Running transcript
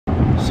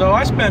So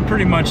I spent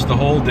pretty much the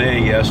whole day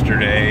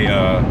yesterday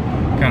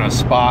kind of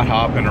spot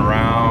hopping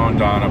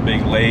around on a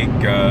big lake,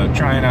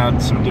 trying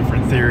out some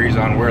different theories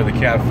on where the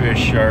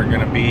catfish are going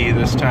to be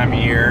this time of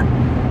year.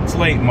 It's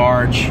late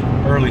March,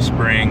 early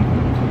spring,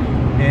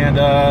 and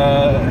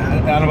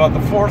on about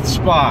the fourth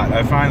spot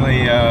I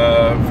finally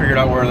figured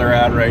out where they're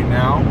at right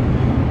now,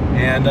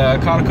 and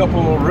caught a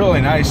couple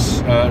really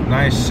nice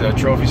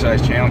trophy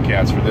sized channel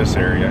cats for this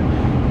area.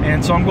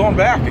 And so I'm going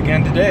back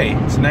again today.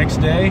 It's the next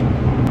day,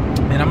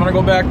 and I'm gonna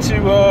go back to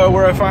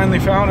where I finally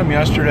found them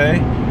yesterday,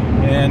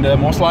 and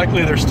most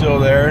likely they're still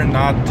there.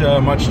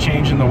 Not much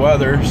change in the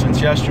weather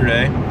since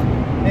yesterday,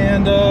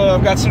 and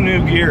I've got some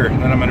new gear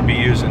that I'm gonna be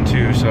using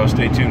too, so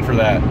stay tuned for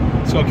that.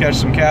 Let's go catch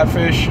some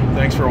catfish.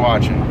 Thanks for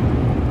watching.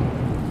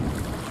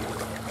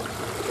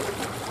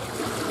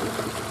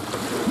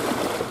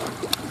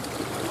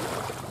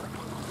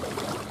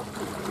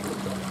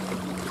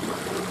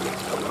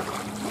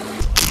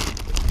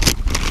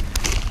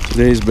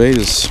 Today's bait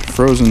is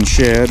frozen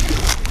shad.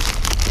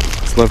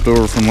 It's left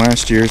over from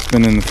last year. It's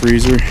been in the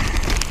freezer.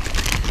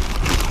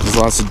 There's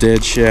lots of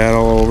dead shad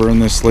all over in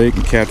this lake,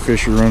 and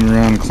catfish are running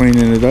around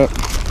cleaning it up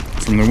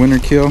from the winter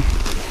kill.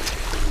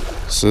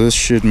 So this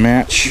should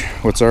match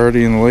what's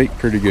already in the lake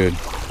pretty good.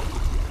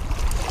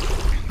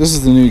 This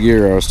is the new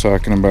gear I was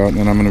talking about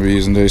that I'm going to be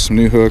using today. Some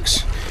new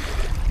hooks.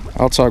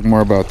 I'll talk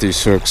more about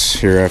these hooks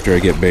here after I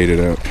get baited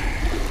up.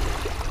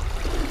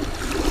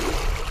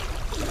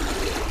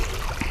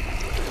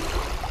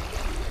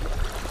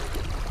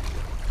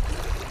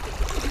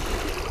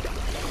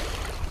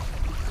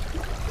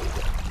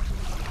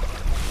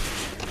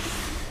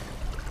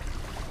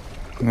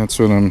 That's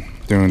what I'm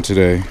doing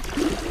today.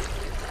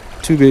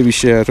 2 baby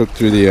shad hooked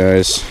through the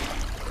eyes,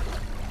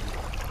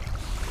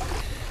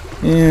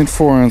 and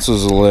 4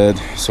 ounces of lead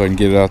so I can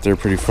get it out there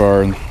pretty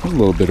far, and a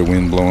little bit of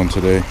wind blowing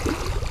today.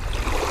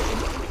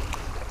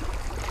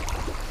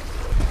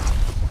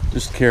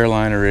 Just a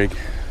Carolina rig,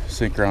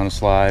 sinker on a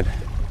slide,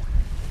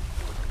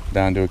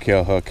 down to a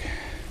kill hook.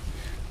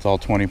 It's all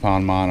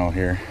 20-pound mono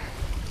here.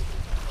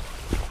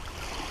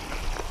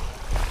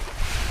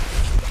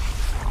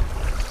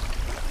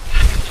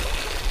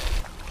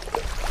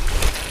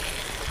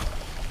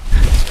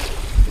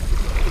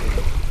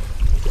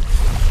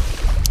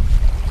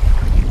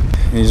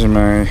 These are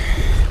my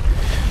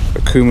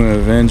Okuma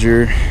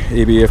Avenger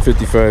ABF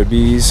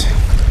 55Bs.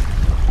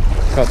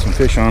 Caught some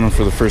fish on them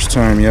for the first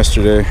time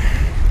yesterday.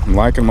 I'm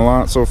liking them a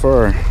lot so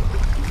far.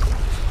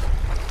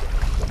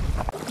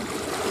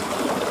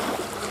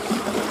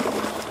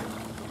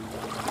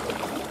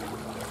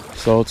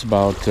 So it's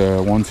about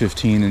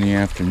 1:15 in the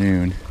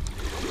afternoon.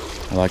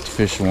 I like to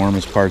fish the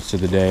warmest parts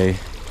of the day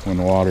when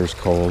the water's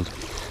cold,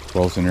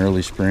 both in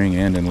early spring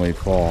and in late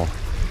fall.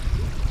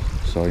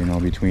 So, you know,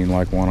 between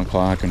like 1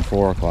 o'clock and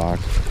 4 o'clock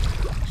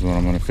is when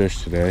I'm going to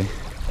fish today.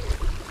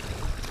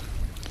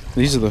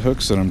 These are the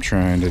hooks that I'm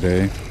trying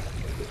today.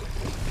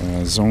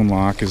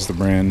 Zoneloc is the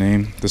brand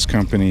name. This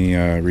company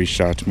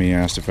reached out to me,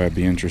 asked if I'd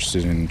be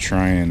interested in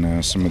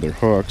trying some of their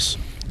hooks.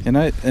 And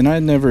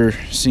I'd never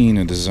seen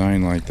a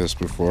design like this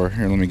before.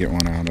 Here, let me get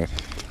one out of.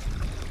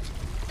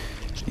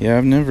 Yeah,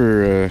 I've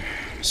never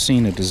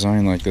seen a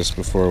design like this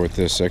before with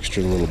this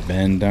extra little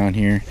bend down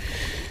here.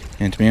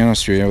 And to be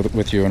honest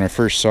with you, when I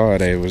first saw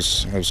it, I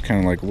was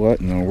kind of like,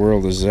 what in the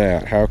world is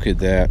that? How could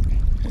that?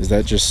 Is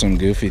that just some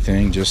goofy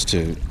thing just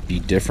to be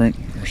different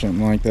or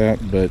something like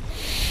that? But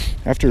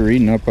after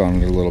reading up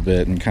on it a little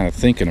bit and kind of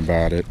thinking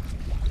about it,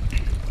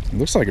 it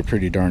looks like a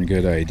pretty darn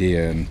good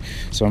idea. And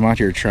so I'm out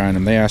here trying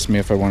them. They asked me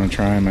if I want to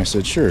try them. I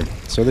said sure.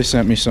 So they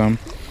sent me some.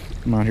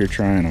 I'm out here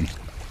trying them.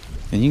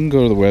 And you can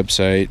go to the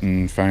website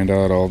and find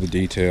out all the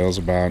details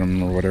about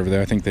them or whatever.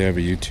 I think they have a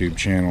YouTube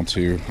channel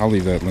too. I'll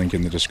leave that link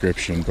in the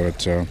description.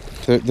 But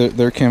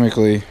they're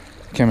chemically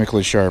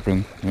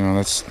sharpened. You know,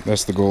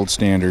 that's the gold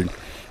standard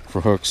for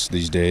hooks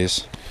these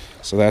days.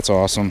 So that's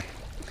awesome.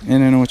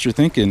 And I know what you're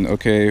thinking.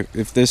 Okay,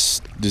 if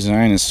this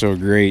design is so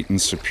great and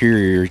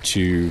superior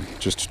to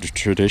just a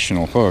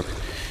traditional hook,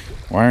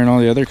 why aren't all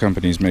the other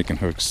companies making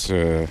hooks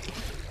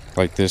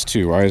like this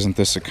too? Why isn't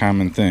this a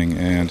common thing?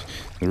 And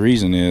the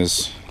reason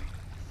is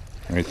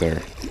right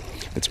there.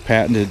 It's a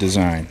patented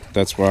design.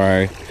 That's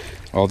why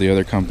all the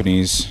other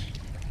companies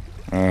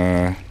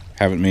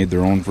haven't made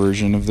their own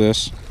version of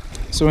this.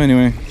 So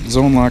anyway,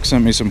 Zoneloc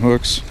sent me some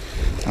hooks.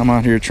 I'm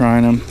out here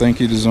trying them. Thank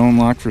you to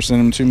Zoneloc for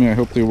sending them to me. I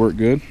hope they work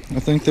good. I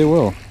think they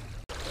will.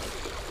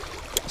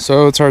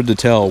 So it's hard to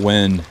tell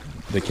when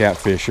the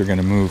catfish are going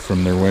to move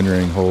from their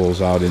wintering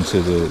holes out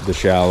into the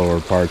shallower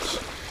parts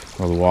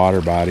of the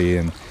water body.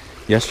 And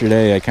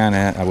yesterday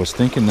I was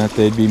thinking that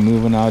they'd be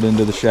moving out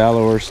into the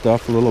shallower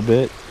stuff a little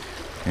bit,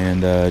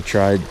 and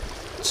tried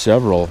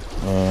several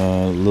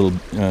little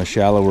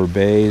shallower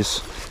bays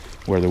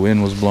where the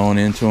wind was blowing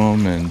into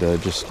them, and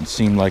just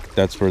seemed like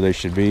that's where they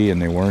should be,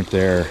 and they weren't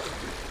there.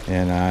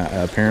 And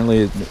apparently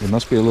it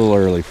must be a little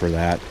early for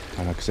that,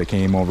 because I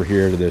came over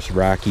here to this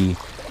rocky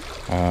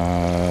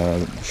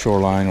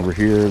shoreline over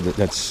here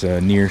that's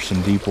near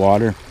some deep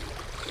water,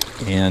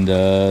 and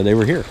they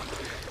were here.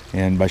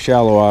 And by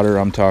shallow water,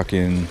 I'm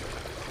talking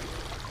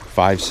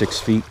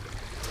 5-6 feet,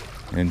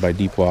 and by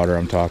deep water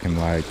I'm talking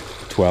like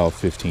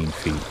 12-15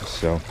 feet.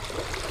 So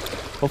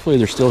hopefully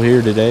they're still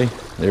here today.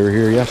 They were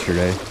here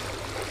yesterday.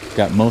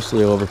 Got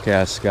mostly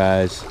overcast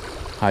skies.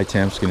 High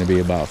temp's going to be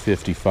about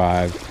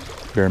 55.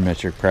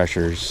 Barometric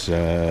pressure's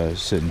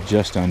sitting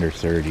just under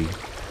 30.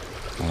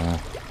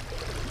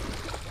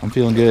 I'm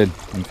feeling good.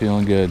 I'm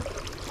feeling good.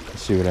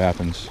 Let's see what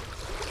happens.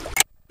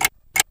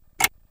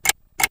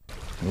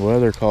 The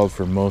weather called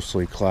for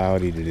mostly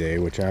cloudy today,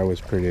 which I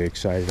was pretty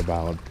excited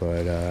about,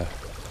 but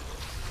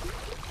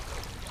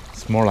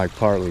it's more like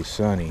partly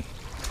sunny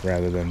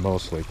rather than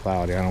mostly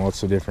cloudy. I don't know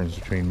what's the difference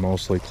between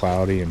mostly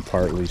cloudy and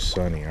partly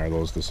sunny. Are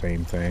those the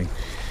same thing?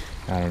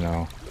 I don't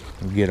know.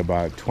 We get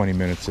about 20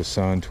 minutes of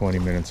sun, 20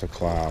 minutes of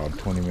cloud,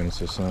 20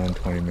 minutes of sun,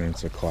 20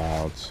 minutes of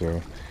cloud.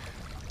 So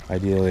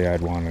ideally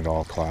I'd want it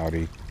all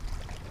cloudy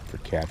for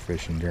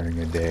catfishing during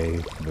the day,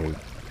 but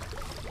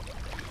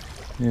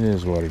it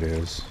is what it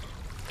is.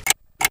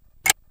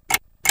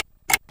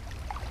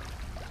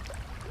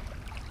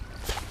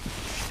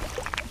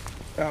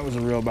 That was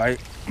a real bite.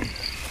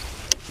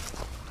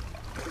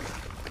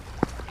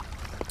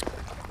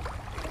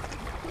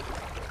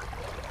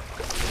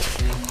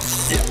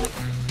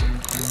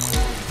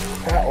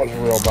 That was a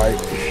real bite.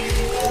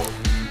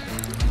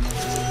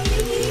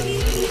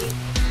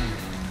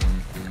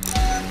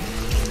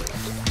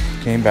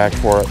 Came back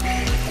for it.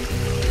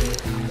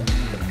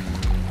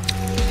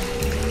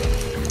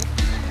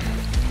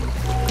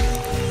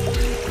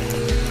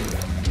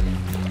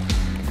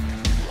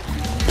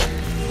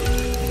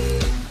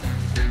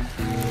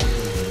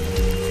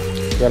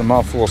 Got a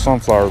mouthful of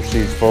sunflower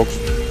seeds, folks.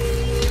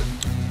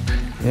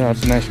 Yeah,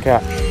 it's a nice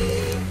cat.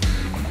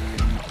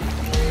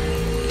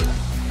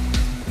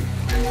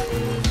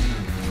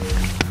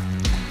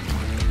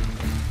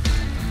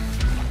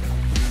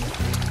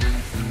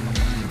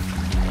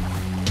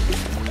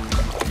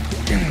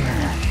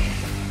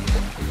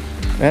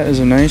 That is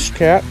a nice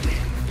cat.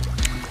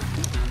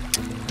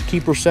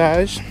 Keeper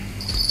size.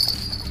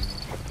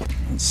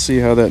 Let's see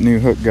how that new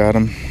hook got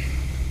him.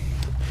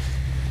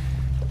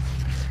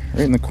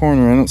 Right in the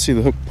corner, I don't see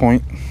the hook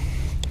point.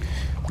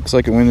 Looks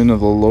like it went into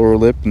the lower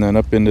lip and then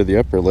up into the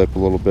upper lip a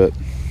little bit.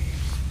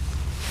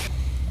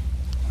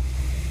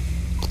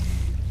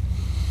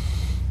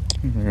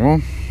 There we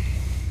go.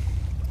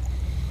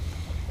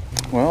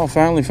 Well, I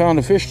finally found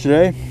a fish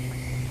today.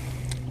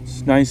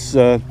 It's nice,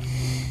 I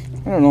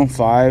don't know,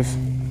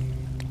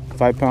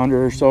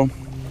 5-pounder or so.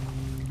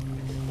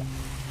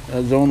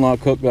 That zoneloc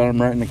hook got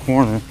him right in the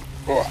corner.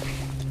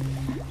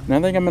 And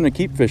I think I'm going to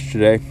keep fish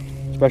today.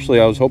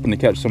 Especially I was hoping to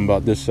catch some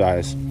about this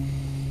size.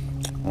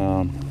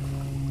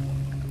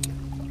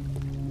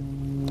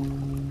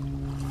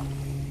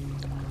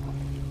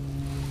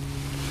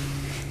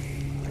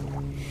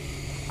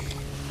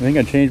 I think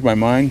I changed my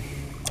mind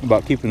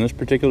about keeping this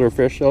particular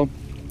fish though.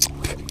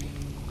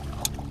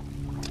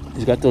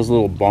 He's got those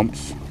little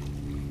bumps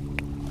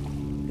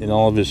in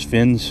all of his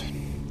fins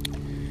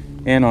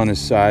and on his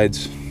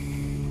sides.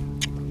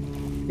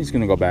 He's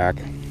gonna go back.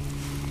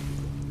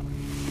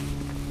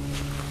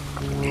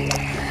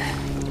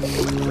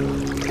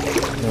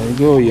 There you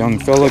go, young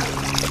fella.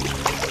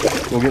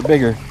 Go get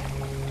bigger.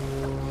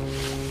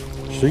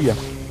 See ya.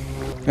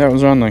 That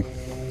was on the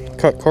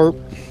cut carp.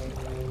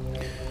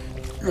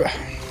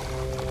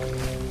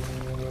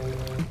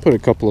 Put a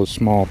couple of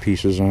small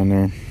pieces on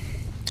there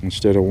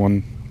instead of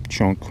one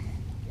chunk.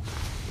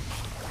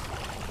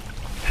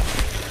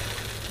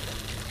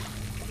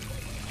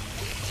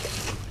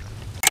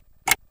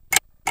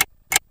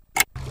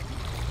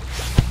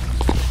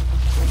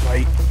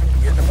 Bite.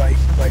 Get the bite.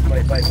 Bite,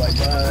 bite, bite, bite,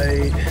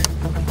 bite.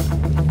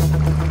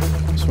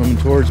 Swimming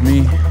towards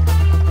me.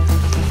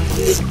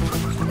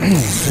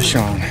 Fish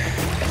on.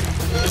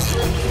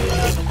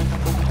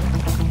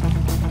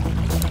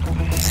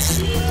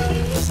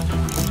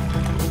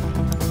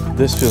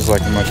 This feels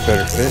like a much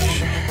better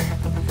fish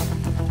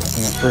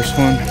than that first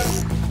one.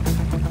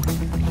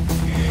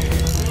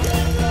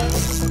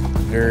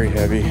 Very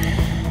heavy.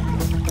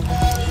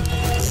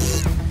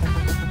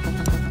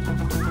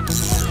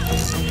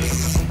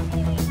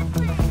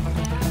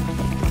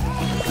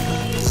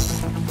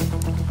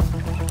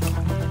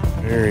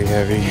 Very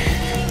heavy.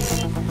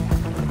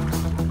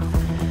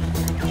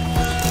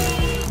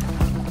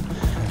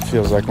 It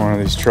feels like one of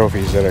these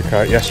trophies that I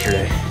caught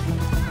yesterday.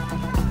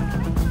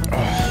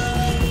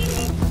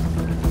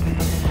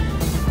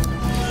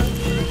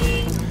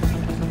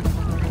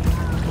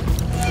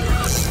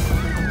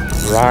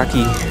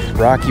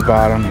 Rocky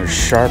bottom. There's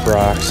sharp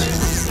rocks.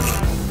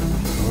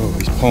 Oh,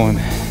 he's pulling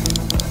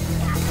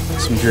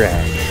some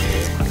drag.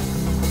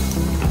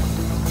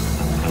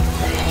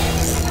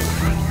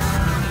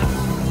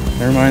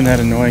 Never mind that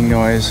annoying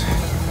noise.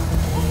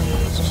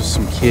 It's just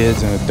some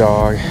kids and a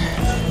dog.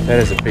 That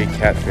is a big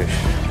catfish.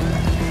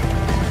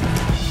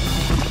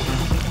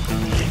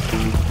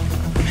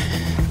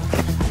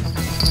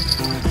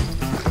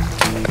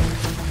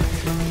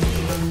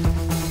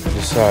 I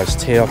just saw his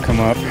tail come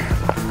up.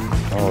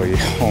 Oh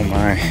yeah, oh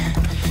my.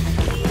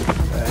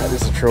 That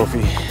is a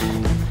trophy.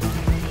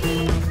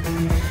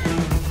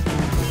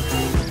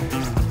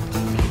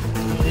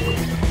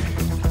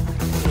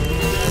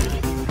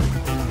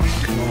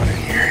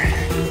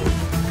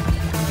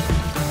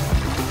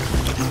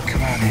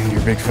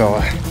 big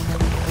fella.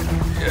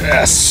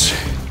 Yes!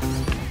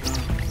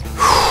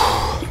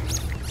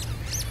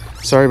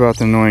 Sorry about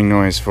the annoying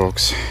noise,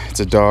 folks.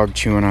 It's a dog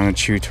chewing on a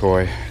chew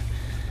toy.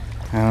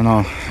 I don't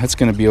know. That's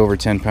gonna be over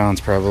 10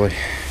 pounds probably.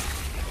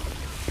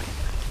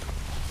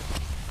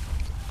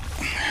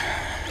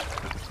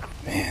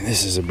 Man,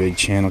 this is a big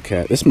channel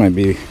cat. This might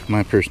be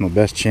my personal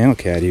best channel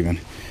cat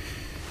even.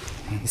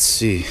 Let's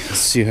see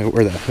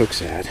where that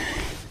hook's at.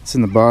 It's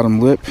in the bottom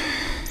lip.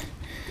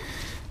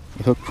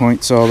 The hook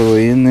point's all the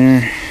way in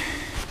there.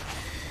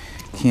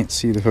 Can't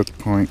see the hook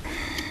point.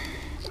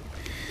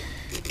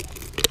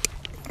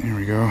 There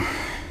we go.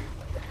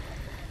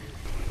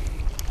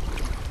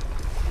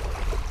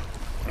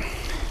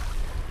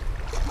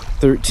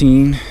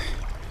 Thirteen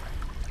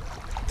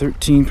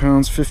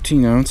pounds,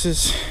 15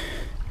 ounces.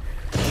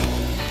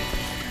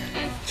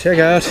 Check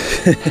out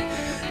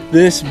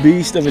this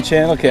beast of a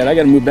channel cat. I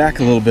gotta move back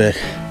a little bit.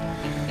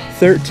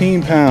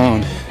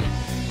 13-pound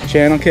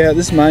channel cat.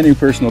 This is my new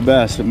personal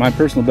best. My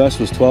personal best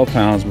was 12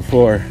 pounds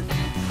before.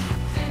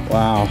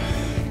 Wow.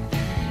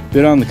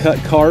 Bit on the cut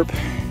carp.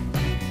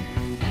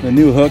 The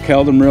new hook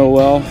held him real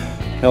well.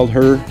 Held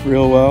her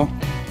real well.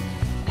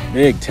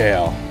 Big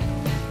tail.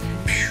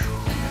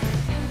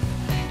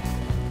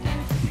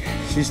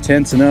 She's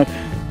tensing up.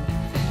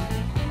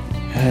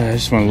 I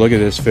just want to look at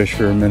this fish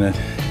for a minute.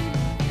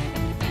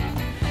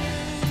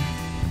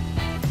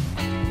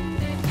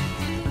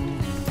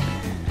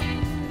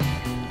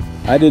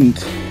 I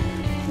didn't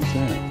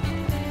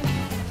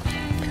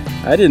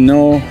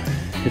know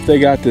if they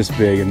got this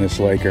big in this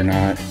lake or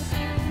not.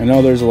 I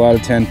know there's a lot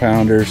of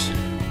 10-pounders.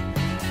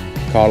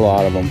 Caught a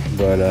lot of them,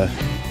 but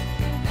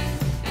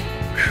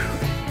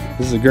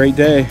this is a great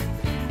day.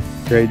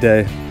 Great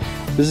day.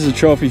 This is a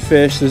trophy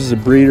fish. This is a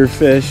breeder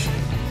fish.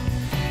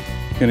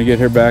 Gonna get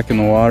her back in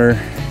the water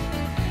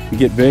and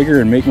get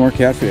bigger and make more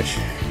catfish.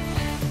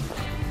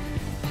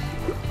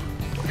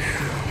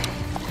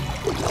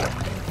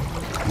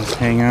 Let's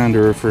hang on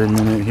to her for a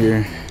minute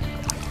here.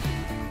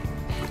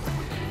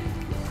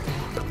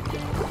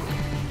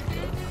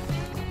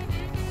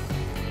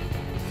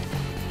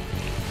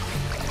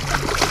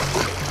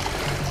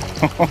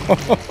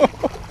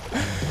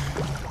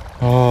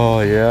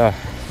 Oh yeah.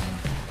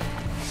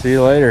 See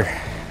you later.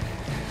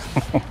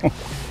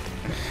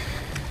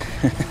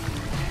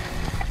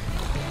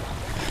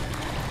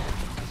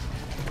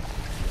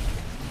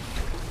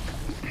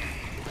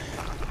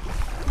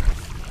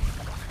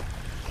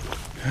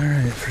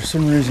 Alright, for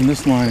some reason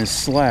this line is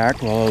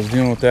slack. While I was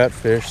dealing with that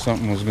fish,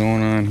 something was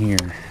going on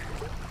here.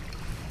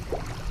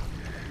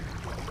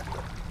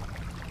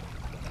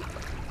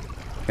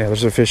 Yeah,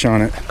 there's a fish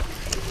on it.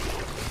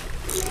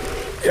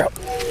 Yep.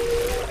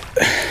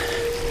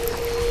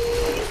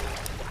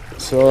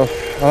 So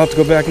I'll have to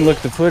go back and look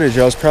at the footage.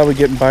 I was probably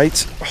getting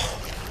bites.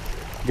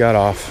 Got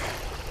off.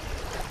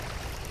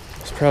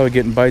 I was probably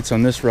getting bites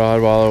on this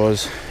rod while I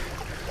was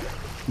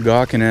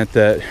gawking at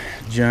that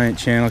giant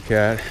channel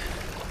cat.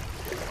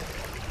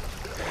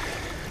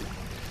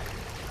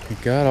 It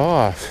got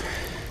off.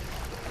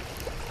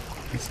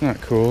 That's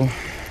not cool.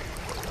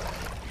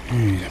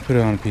 Put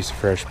it on a piece of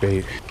fresh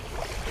bait.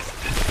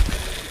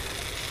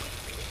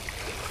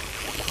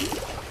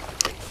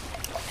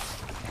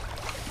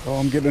 Oh,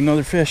 I'm getting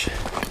another fish.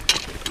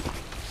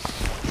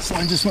 This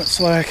line just went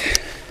slack.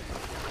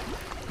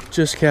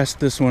 Just cast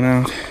this one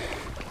out.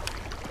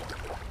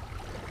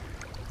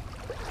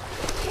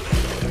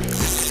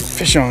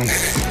 Fish on.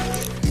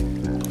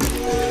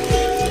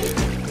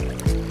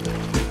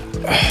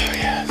 Oh,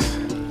 yes.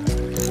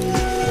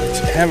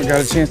 I haven't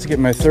got a chance to get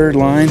my third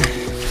line.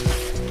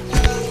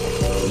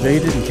 They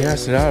didn't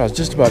cast it out. I was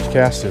just about to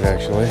cast it,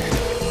 actually.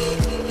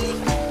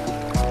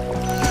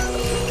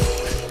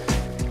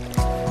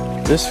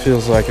 This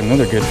feels like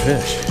another good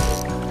fish.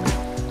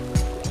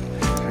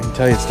 I can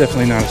tell you it's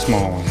definitely not a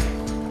small one.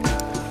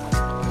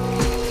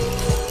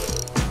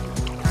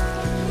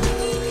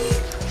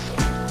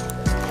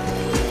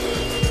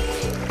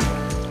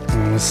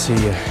 Let's see.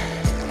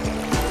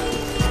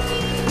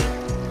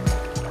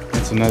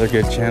 That's another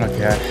good channel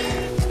cat.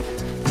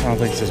 I don't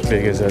think it's as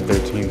big as that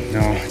 13.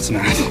 No, it's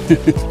not.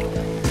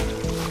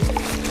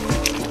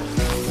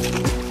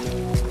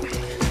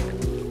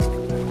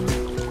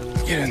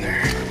 Get in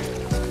there.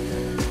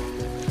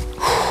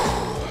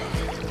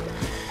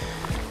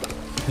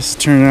 This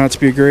turned out to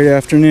be a great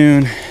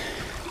afternoon.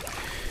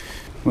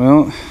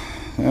 Well,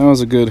 that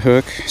was a good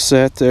hook.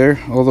 Sat there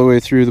all the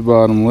way through the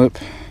bottom lip.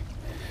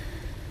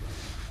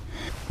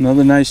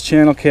 Another nice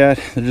channel cat.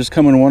 They're just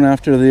coming one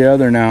after the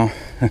other now.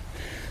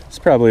 It's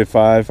probably a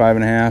 5,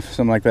 5.5,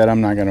 something like that. I'm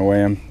not gonna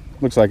weigh him.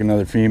 Looks like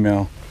another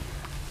female.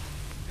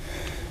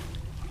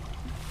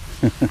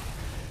 This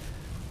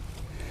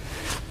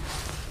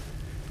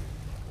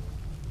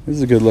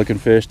is a good looking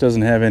fish.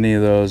 Doesn't have any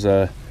of those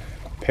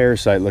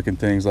parasite looking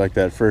things like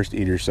that first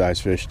eater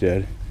size fish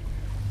did.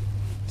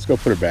 Let's go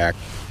put her back.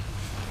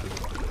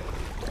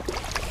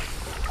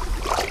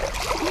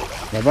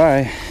 Bye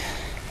bye.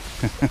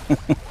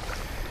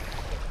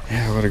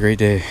 Yeah, what a great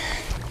day.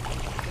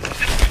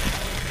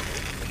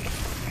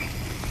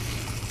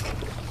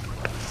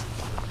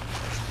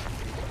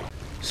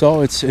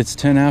 So it's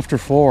 10 after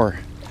 4.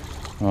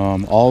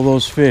 All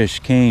those fish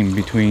came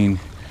between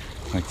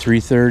like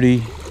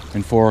 3:30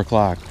 and 4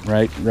 o'clock,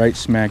 right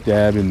smack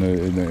dab in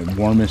the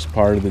warmest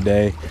part of the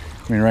day.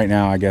 I mean, right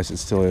now I guess it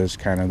still is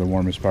kind of the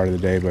warmest part of the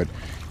day, but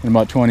in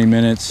about 20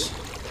 minutes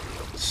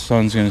the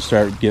sun's going to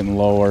start getting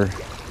lower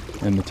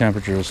and the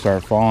temperature will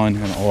start falling,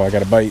 and oh, I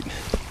got a bite.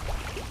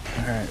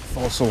 All right,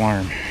 false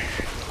alarm.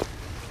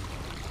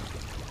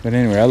 But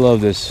anyway, I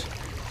love this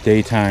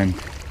daytime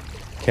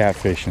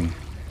catfishing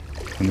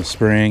in the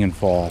spring and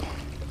fall.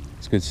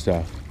 It's good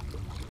stuff.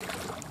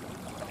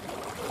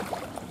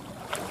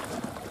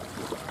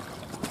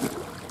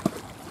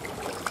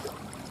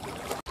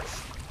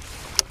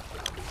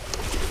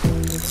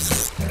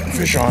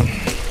 Fish on.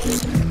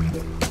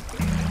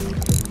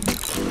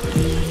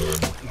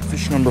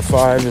 Fish number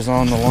 5 is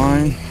on the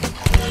line.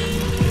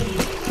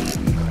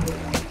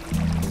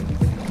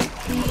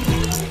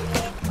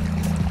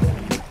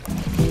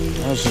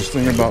 I was just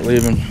thinking about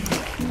leaving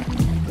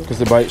because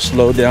the bite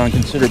slowed down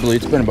considerably.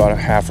 It's been about a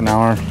half an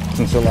hour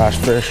since the last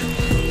fish.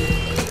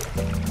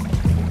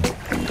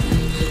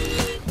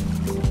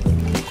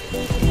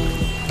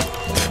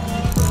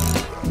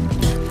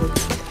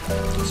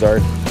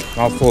 Sorry,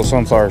 mouthful of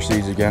sunflower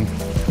seeds again.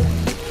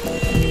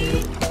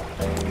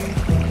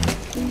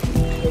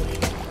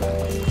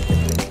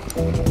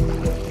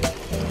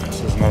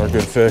 This is another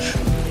good fish.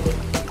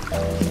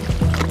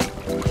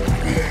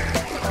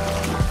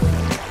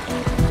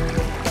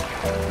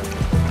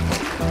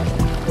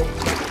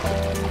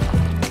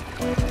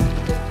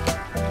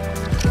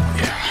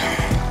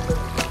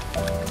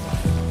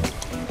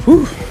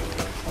 Whew.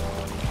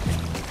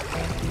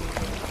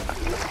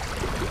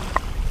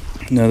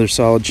 Another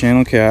solid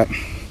channel cat.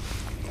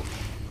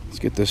 Let's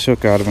get this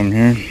hook out of him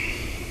here.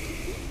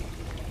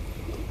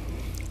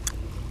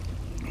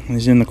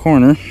 He's in the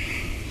corner.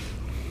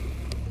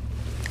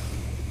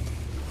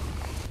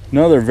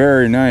 Another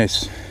very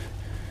nice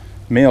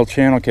male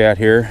channel cat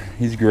here.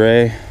 He's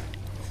gray,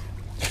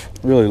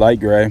 really light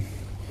gray.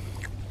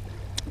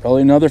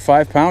 Probably another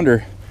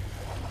 5-pounder.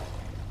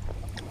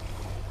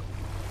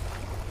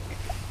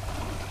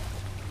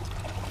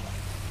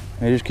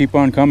 They just keep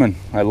on coming.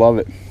 I love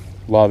it.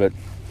 Love it.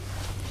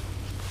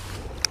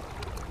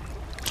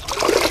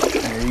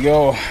 There you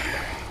go.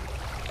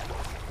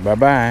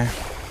 Bye-bye.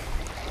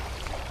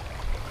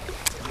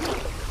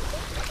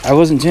 I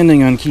was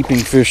intending on keeping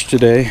fish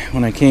today.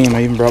 When I came,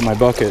 I even brought my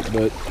bucket,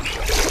 but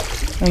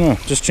I don't know,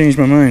 just changed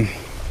my mind.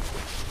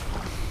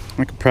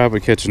 I could probably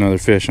catch another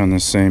fish on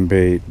this same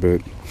bait,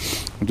 but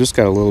I've just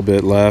got a little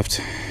bit left.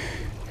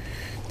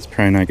 It's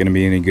probably not going to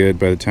be any good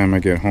by the time I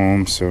get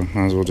home, so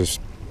might as well just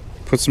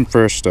put some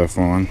fresh stuff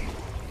on.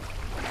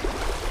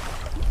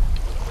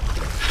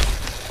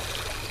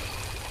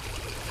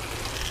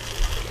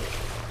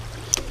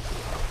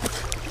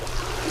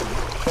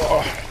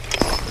 Oh,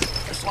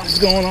 this one's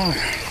going on.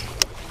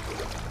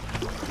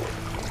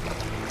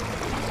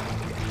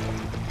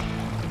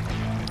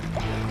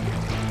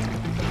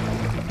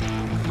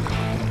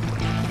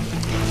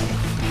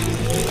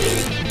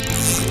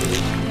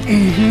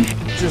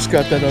 Just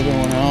got that other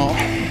one out.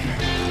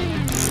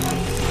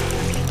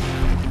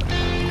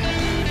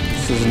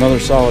 This is another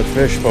solid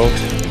fish,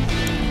 folks.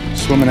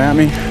 Swimming at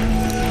me.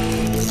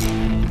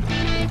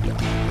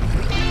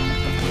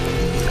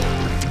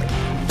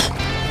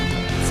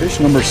 Fish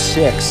number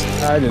 6.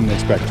 I didn't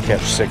expect to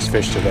catch 6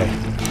 fish today.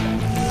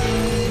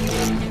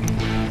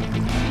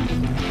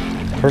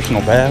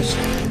 Personal bass.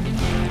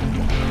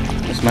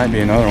 This might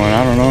be another one,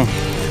 I don't know.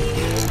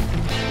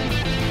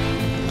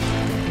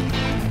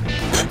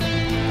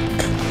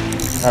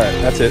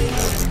 Alright, that's it.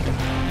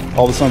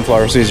 All the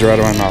sunflower seeds are out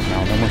of my mouth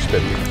now. No more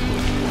spitting.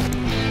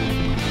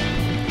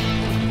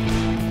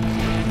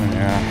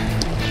 Yeah.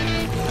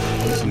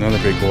 That's another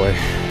big boy.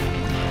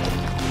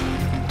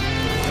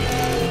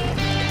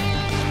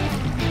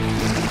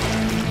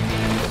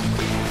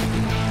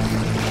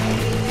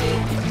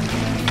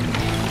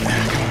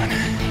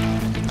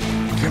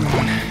 Come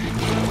on.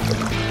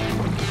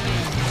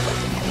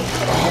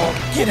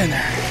 Oh, get in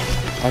there.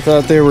 I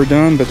thought they were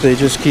done, but they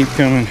just keep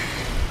coming.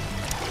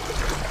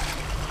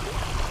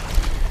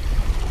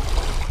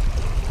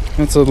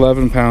 That's an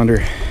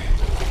 11-pounder.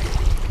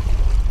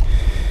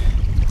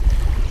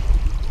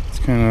 It's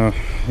kind of,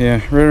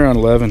 yeah, right around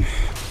 11.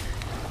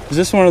 Is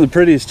this one of the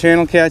prettiest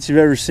channel cats you've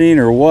ever seen,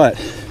 or what?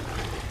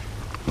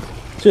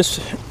 Just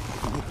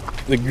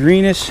the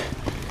greenish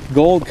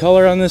gold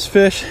color on this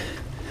fish.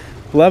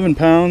 11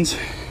 pounds.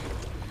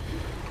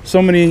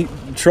 So many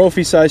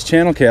trophy-sized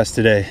channel cats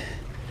today.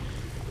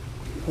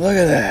 Look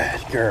at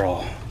that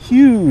girl.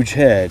 Huge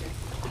head.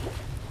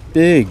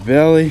 Big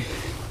belly.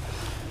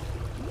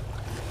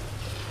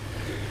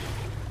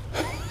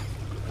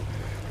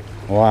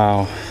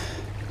 Wow.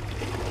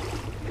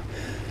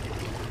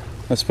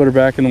 Let's put her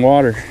back in the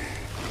water.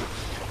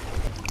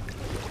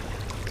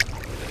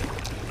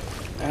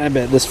 I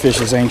bet this fish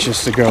is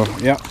anxious to go.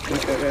 Yep.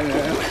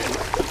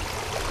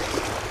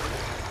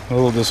 A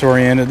little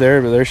disoriented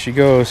there, but there she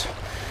goes.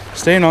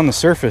 Staying on the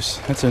surface.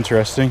 That's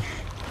interesting.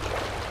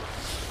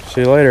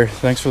 See you later.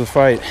 Thanks for the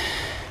fight.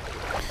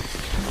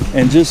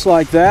 And just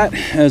like that,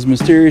 as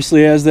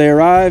mysteriously as they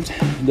arrived,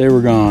 they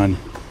were gone.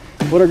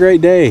 What a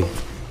great day.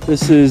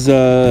 This is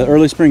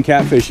early spring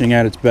catfishing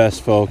at its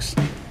best, folks.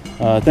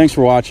 Thanks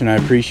for watching. I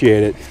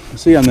appreciate it.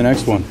 See you on the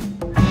next one.